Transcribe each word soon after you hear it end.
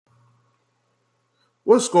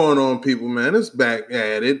What's going on, people, man? It's back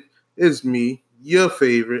at it. It's me, your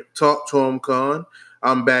favorite, Talk to Him Con.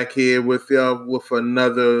 I'm back here with y'all with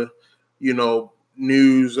another,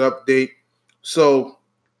 news update. So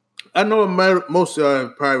I know most of y'all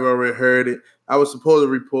have probably already heard it. I was supposed to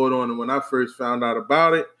report on it when I first found out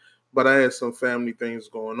about it, but I had some family things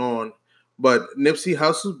going on. But Nipsey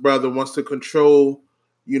Hussle's brother wants to control,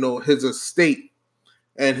 his estate,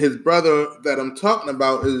 and his brother that I'm talking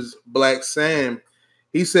about is Black Sam.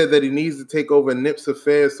 He said that he needs to take over Nip's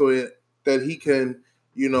affairs that he can,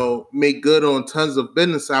 make good on tons of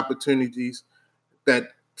business opportunities that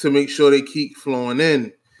to make sure they keep flowing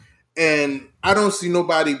in. And I don't see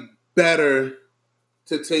nobody better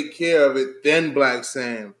to take care of it than Black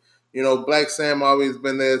Sam. Black Sam always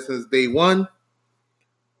been there since day one.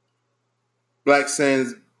 Black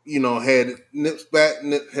Sam's, had Nip's back,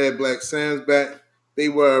 Nip had Black Sam's back. They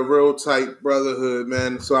were a real tight brotherhood,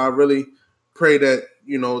 man. So I really pray that,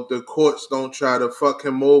 the courts don't try to fuck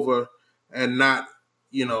him over and not,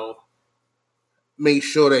 make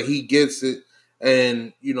sure that he gets it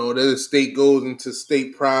and, that the state goes into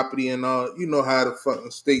state property and all. You know how the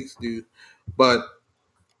fucking states do. But,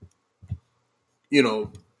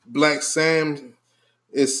 Black Sam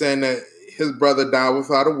is saying that his brother died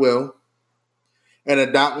without a will, and the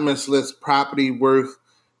documents list property worth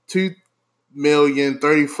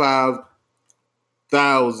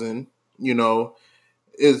 $2,035,000.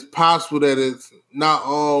 It's possible that it's not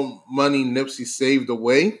all money Nipsey saved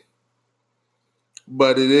away,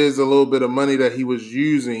 but it is a little bit of money that he was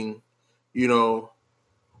using, to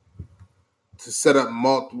set up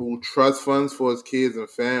multiple trust funds for his kids and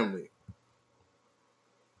family.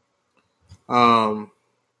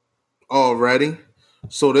 Already.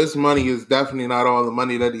 So this money is definitely not all the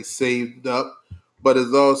money that he saved up, but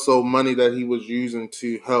it's also money that he was using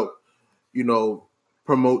to help,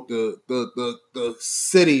 promote the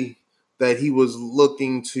city that he was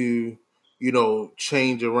looking to,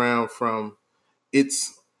 change around from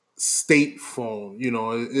its state form,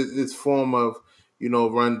 its form of,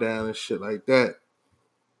 rundown and shit like that.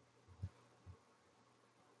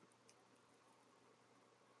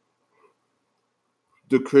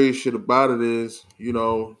 The crazy shit about it is,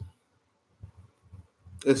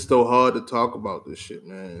 it's still hard to talk about this shit,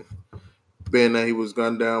 man. Being that he was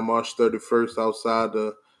gunned down March 31st outside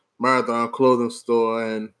the Marathon clothing store,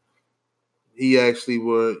 and he actually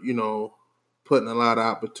would, putting a lot of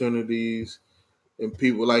opportunities and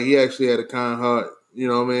people. Like, he actually had a kind heart. You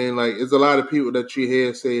know what I mean? Like, it's a lot of people that you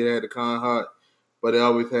hear say they had a kind heart, but they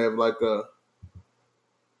always have like a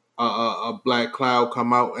black cloud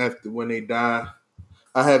come out after when they die.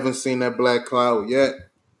 I haven't seen that black cloud yet.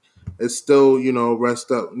 It's still,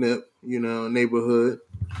 rest up Nip, neighborhood.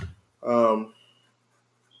 Um,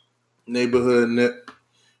 neighborhood Nip.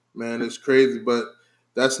 Man, it's crazy, but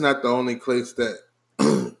that's not the only case that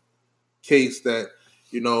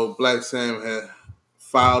Black Sam had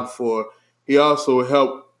filed for. He also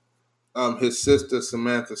helped his sister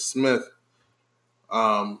Samantha Smith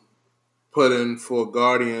um, put in for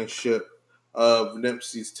guardianship of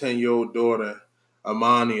Nipsey's 10-year-old daughter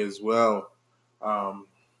Amani as well. Um,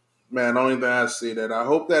 man, the only thing I say that I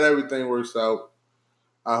hope that everything works out.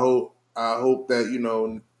 I hope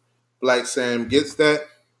that Black Sam gets that,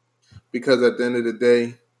 because at the end of the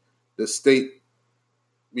day, the state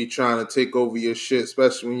be trying to take over your shit,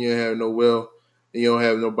 especially when you have no will and you don't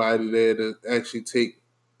have nobody there to actually take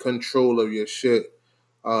control of your shit.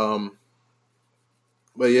 But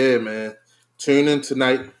yeah, man, tune in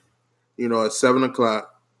tonight, at 7 o'clock.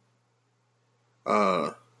 Uh,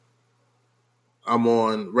 I'm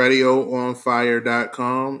on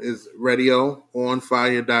radioonfire.com. It's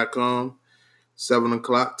radioonfire.com. 7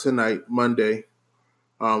 o'clock tonight, Monday.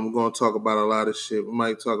 We're going to talk about a lot of shit. We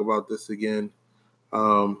might talk about this again.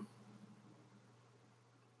 Um,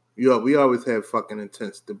 we always have fucking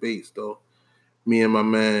intense debates, though. Me and my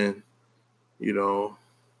man, you know.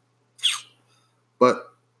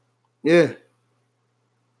 But, yeah.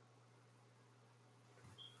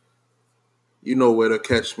 You know where to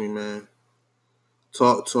catch me, man.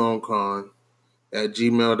 Talk to him con at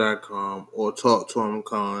gmail.com or talk to him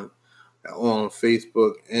con on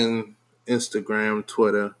Facebook and Instagram,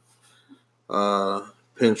 Twitter,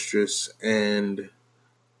 Pinterest, and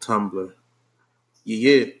Tumblr.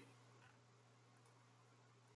 Yeah.